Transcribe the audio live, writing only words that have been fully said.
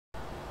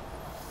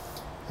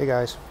Hey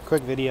guys,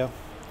 quick video.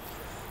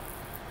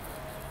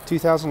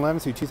 2011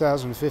 through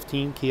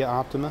 2015 Kia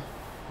Optima,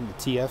 the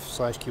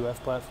TF/QF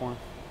platform.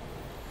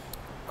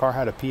 Car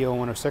had a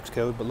P0106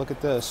 code, but look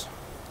at this.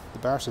 The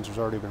baro sensor's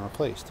already been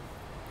replaced.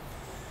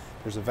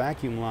 There's a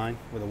vacuum line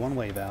with a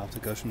one-way valve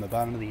that goes from the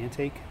bottom of the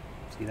intake,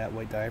 see that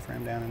white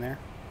diaphragm down in there,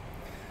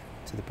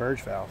 to the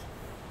purge valve.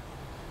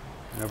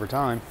 And over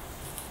time,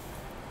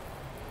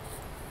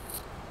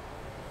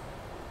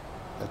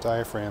 that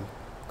diaphragm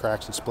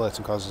cracks and splits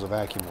and causes a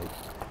vacuum leak.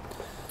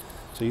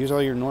 So use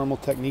all your normal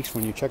techniques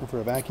when you're checking for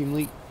a vacuum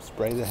leak.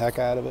 Spray the heck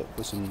out of it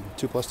with some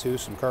 2+2,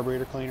 some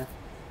carburetor cleaner,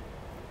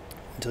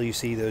 until you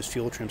see those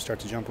fuel trims start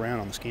to jump around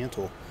on the scan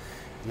tool.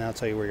 And that'll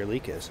tell you where your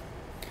leak is.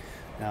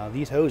 Now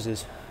these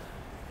hoses,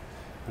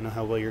 I don't know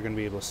how well you're going to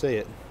be able to see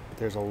it, but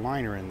there's a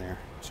liner in there.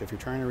 So if you're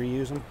trying to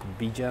reuse them,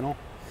 be gentle.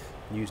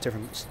 Use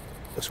different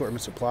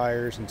assortments of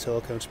pliers and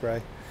silicone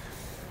spray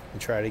and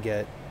try to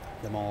get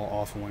them all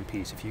off in one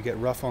piece. If you get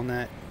rough on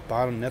that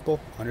bottom nipple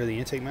under the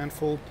intake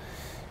manifold,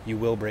 you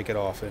will break it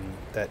off, and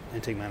that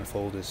intake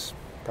manifold is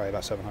probably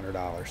about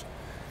 $700.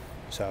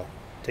 So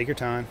take your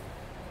time,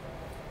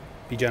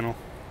 be gentle,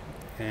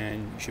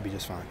 and you should be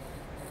just fine.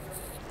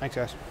 Thanks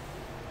guys.